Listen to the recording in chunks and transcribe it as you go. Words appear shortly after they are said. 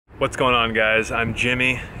What's going on, guys? I'm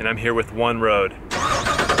Jimmy and I'm here with One Road.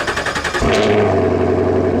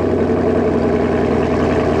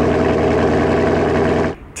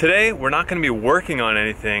 Today we're not going to be working on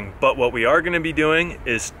anything, but what we are going to be doing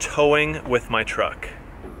is towing with my truck.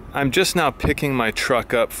 I'm just now picking my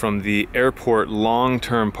truck up from the airport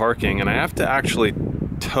long-term parking, and I have to actually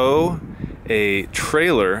tow a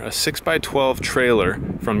trailer, a 6x12 trailer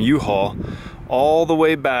from U-Haul all the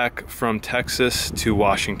way back from Texas to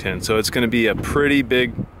Washington. So it's going to be a pretty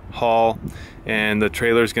big haul and the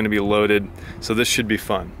trailer is going to be loaded, so this should be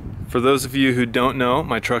fun. For those of you who don't know,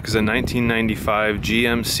 my truck is a 1995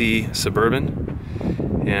 GMC Suburban,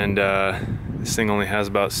 and this thing only has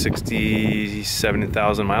about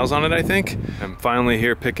 70,000 miles on it, I think. I'm finally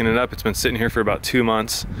here picking it up. It's been sitting here for about 2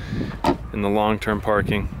 months in the long-term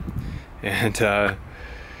parking, and gotta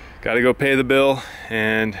go pay the bill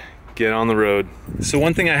and get on the road. So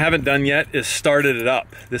one thing I haven't done yet is started it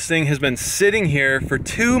up. This thing has been sitting here for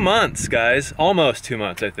 2 months, guys. Almost 2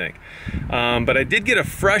 months, I think. But I did get a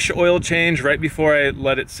fresh oil change right before I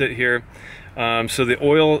let it sit here. So the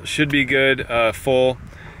oil should be good, full.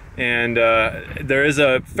 And there is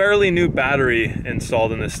a fairly new battery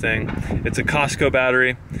installed in this thing. It's a Costco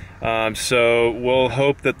battery. So we'll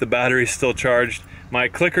hope that the battery is still charged. My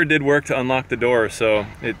clicker did work to unlock the door, so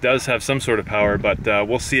it does have some sort of power, but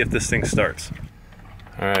we'll see if this thing starts.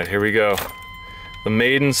 All right, here we go. The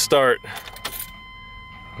maiden start.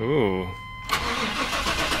 Ooh.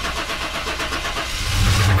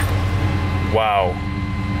 Wow.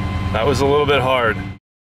 That was a little bit hard.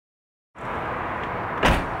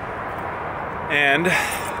 And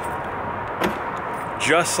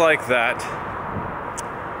just like that,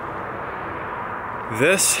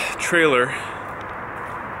 this trailer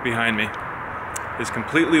behind me is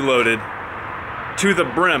completely loaded to the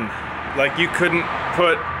brim. Like, you couldn't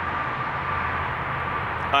put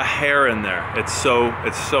a hair in there. It's so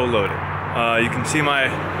loaded. You can see my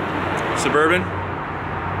Suburban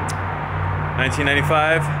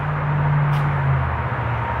 1995.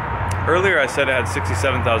 Earlier I said it had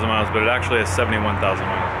 67,000 miles, but it actually has 71,000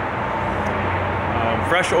 miles.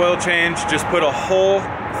 Fresh oil change, just put a whole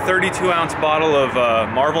 32-ounce bottle of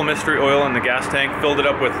Marvel Mystery Oil in the gas tank, filled it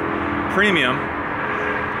up with premium,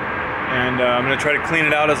 and I'm going to try to clean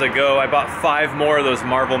it out as I go. I bought 5 more of those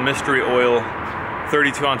Marvel Mystery Oil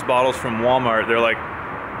 32-ounce bottles from Walmart. They're like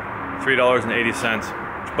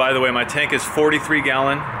 $3.80. By the way, my tank is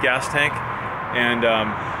 43-gallon gas tank, and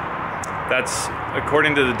that's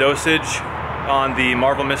according to the dosage on the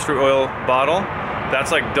Marvel Mystery Oil bottle. That's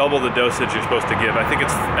like double the dosage you're supposed to give. I think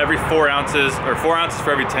it's every 4 ounces, or 4 ounces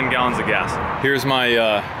for every 10 gallons of gas. Here's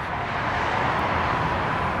my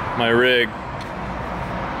my rig.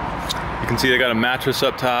 You can see I got a mattress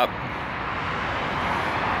up top,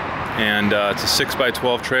 and it's a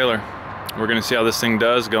 6x12 trailer. We're gonna see how this thing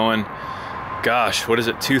does going, gosh, what is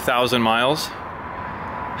it, 2,000 miles?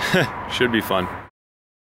 Should be fun.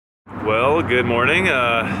 Well, good morning.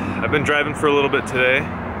 I've been driving for a little bit today.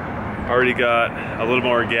 Already got a little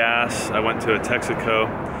more gas. I went to a Texaco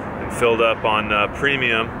and filled up on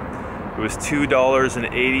premium. It was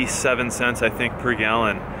 $2.87, I think, per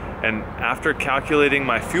gallon. And after calculating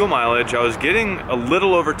my fuel mileage, I was getting a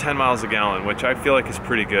little over 10 miles a gallon, which I feel like is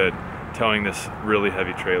pretty good, towing this really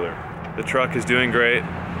heavy trailer. The truck is doing great.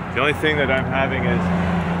 The only thing that I'm having is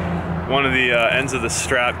one of the ends of the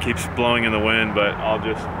strap keeps blowing in the wind, but I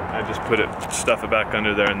just stuff it back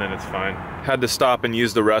under there, and then it's fine. Had to stop and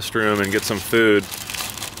use the restroom and get some food,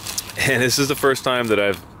 and this is the first time that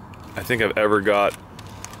I think I've ever got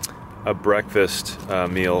a breakfast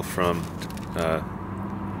meal from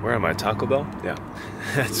where am I, Taco Bell? Yeah,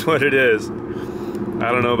 that's what it is.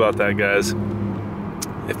 I don't know about that, guys.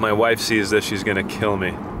 If my wife sees this, she's gonna kill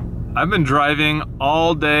me. I've been driving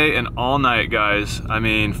all day and all night, guys. I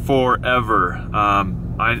mean, forever.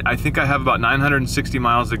 I think I have about 960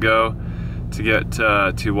 miles to go to get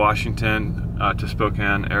to Washington, to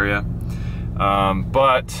Spokane area.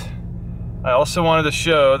 But I also wanted to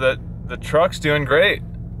show that the truck's doing great.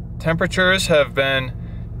 Temperatures have been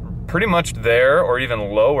pretty much there or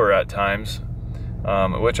even lower at times,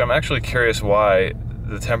 which I'm actually curious why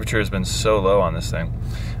the temperature has been so low on this thing.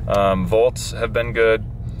 Volts have been good.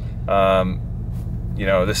 You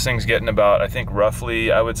know, this thing's getting about, I think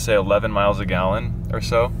roughly, I would say 11 miles a gallon or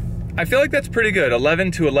so. I feel like that's pretty good,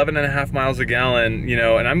 11 to 11.5 miles a gallon, you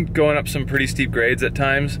know, and I'm going up some pretty steep grades at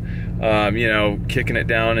times, you know, kicking it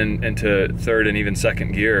down into third and even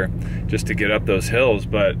second gear just to get up those hills.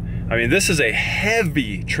 But I mean, this is a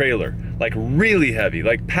heavy trailer, like really heavy,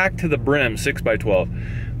 like packed to the brim, 6x12.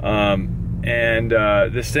 And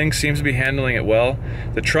this thing seems to be handling it well.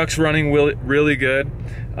 The truck's running really good.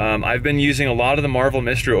 I've been using a lot of the Marvel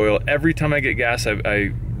Mystery Oil. Every time I get gas,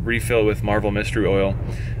 I refill with Marvel Mystery Oil.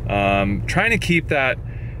 Trying to keep that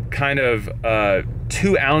kind of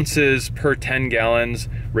 2 ounces per 10 gallons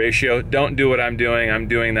ratio. Don't do what I'm doing. I'm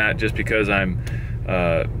doing that just because I'm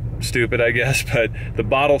stupid, I guess, but the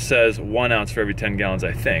bottle says 1 ounce for every 10 gallons,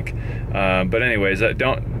 I think. But anyways,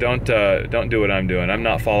 don't do what I'm doing. I'm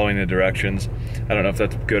not following the directions. I don't know if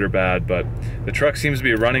that's good or bad, but the truck seems to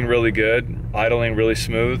be running really good, idling really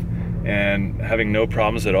smooth, and having no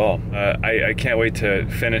problems at all. I can't wait to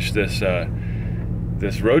finish this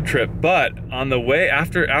this road trip, but on the way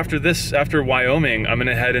after Wyoming, I'm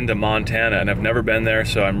gonna head into Montana, and I've never been there,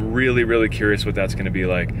 so I'm really curious what that's gonna be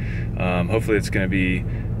like. Hopefully it's gonna be,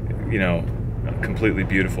 you know, completely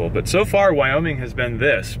beautiful. But so far Wyoming has been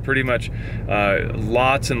this, pretty much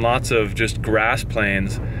lots and lots of just grass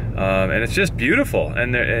plains, and it's just beautiful,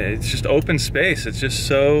 and it's just open space. It's just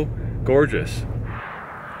so gorgeous.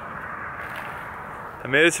 I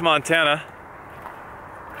made it to Montana,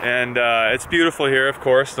 and it's beautiful here, of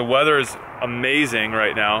course. The weather is amazing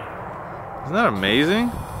right now. Isn't that amazing?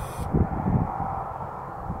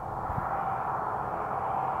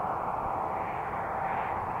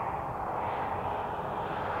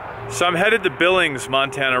 So I'm headed to Billings,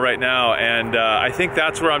 Montana right now, and I think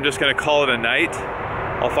that's where I'm just gonna call it a night.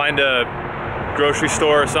 I'll find a grocery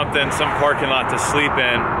store or something, some parking lot to sleep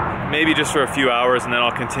in, maybe just for a few hours, and then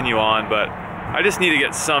I'll continue on. But I just need to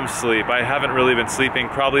get some sleep. I haven't really been sleeping.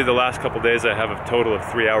 Probably the last couple days I have a total of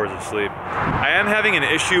 3 hours of sleep. I am having an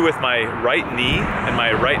issue with my right knee and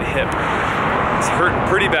my right hip. It's hurting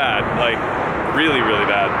pretty bad, like really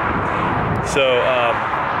bad. So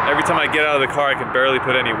every time I get out of the car, I can barely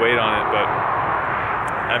put any weight on it, but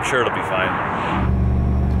I'm sure it'll be fine.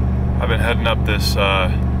 I've been heading up this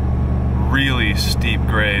really steep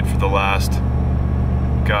grade for the last,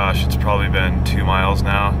 gosh, it's probably been 2 miles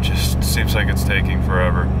now. Just seems like it's taking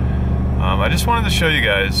forever. I just wanted to show you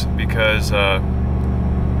guys because,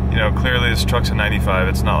 you know, clearly this truck's a 95.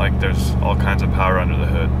 It's not like there's all kinds of power under the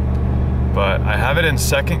hood. But I have it in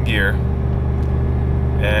 2nd gear,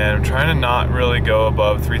 and I'm trying to not really go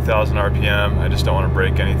above 3,000 RPM. I just don't want to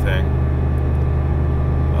break anything.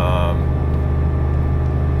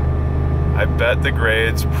 I bet the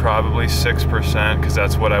grade's probably 6% because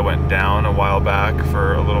that's what I went down a while back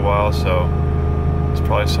for a little while, so it's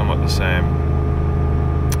probably somewhat the same.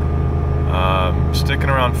 Sticking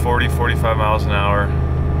around 40-45 miles an hour,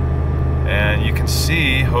 and you can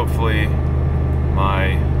see hopefully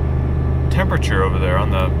my temperature over there on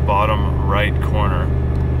the bottom right corner.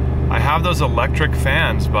 I have those electric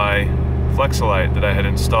fans by Flexolite that I had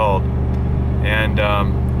installed, and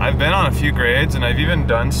I've been on a few grades, and I've even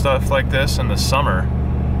done stuff like this in the summer.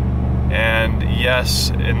 And yes,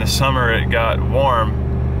 in the summer it got warm,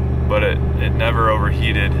 but it never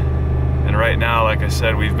overheated. And right now, like I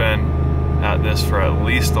said, we've been at this for at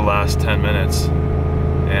least the last 10 minutes.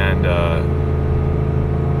 And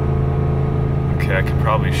okay, I could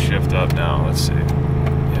probably shift up now. Let's see.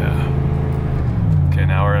 Yeah. Okay,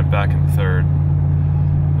 now we're back in 3rd.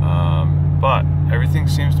 But everything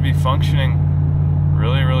seems to be functioning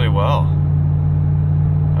really well.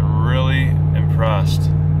 I'm really impressed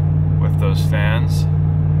with those fans.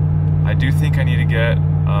 I do think I need to get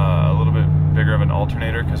a little bit bigger of an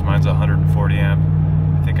alternator because mine's 140 amp.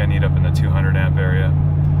 I think I need up in the 200 amp area.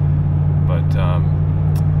 But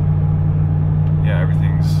yeah,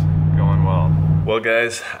 everything's going well. Well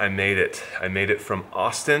guys, I made it. I made it from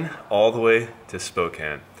Austin all the way to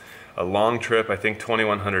Spokane. A long trip, I think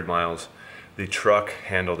 2,100 miles. The truck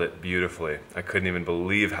handled it beautifully. I couldn't even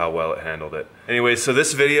believe how well it handled it. Anyway, so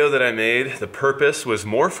this video that I made, the purpose was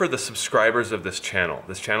more for the subscribers of this channel.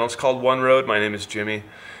 This channel is called One Road. My name is Jimmy.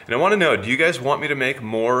 And I want to know, do you guys want me to make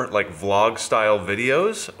more like vlog style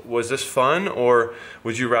videos? Was this fun, or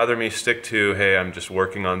would you rather me stick to, hey, I'm just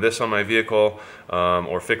working on this on my vehicle,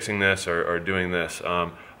 or fixing this, or doing this?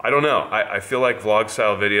 I don't know. I feel like vlog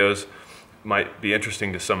style videos might be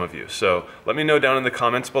interesting to some of you. So let me know down in the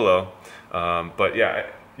comments below. But yeah,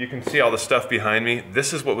 you can see all the stuff behind me.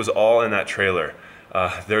 This is what was all in that trailer.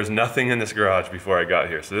 There's nothing in this garage before I got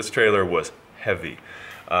here. So this trailer was heavy.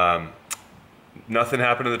 Nothing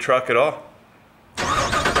happened to the truck at all.